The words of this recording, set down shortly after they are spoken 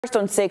First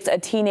on 6, a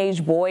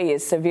teenage boy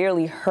is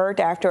severely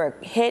hurt after a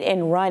hit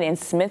and run in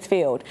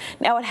Smithfield.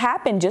 Now, it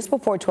happened just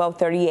before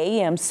 12:30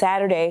 a.m.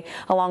 Saturday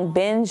along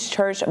Benn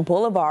Church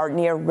Boulevard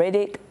near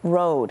Riddick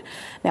Road.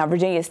 Now,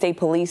 Virginia State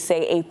Police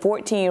say a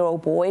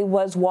 14-year-old boy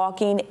was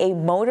walking a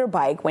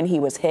motorbike when he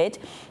was hit.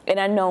 An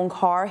unknown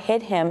car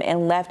hit him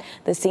and left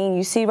the scene.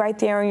 You see right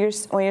there on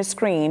your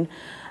screen.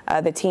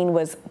 The teen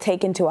was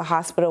taken to a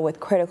hospital with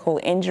critical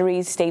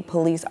injuries. State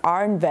police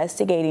are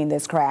investigating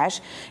this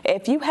crash.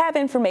 If you have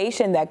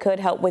information that could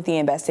help with the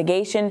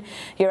investigation,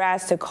 you're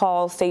asked to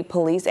call state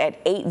police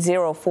at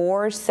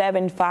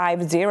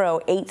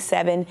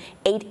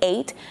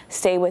 804-750-8788.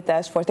 Stay with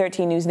us for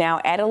 13 News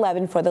Now at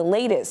 11 for the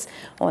latest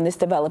on this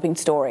developing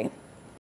story.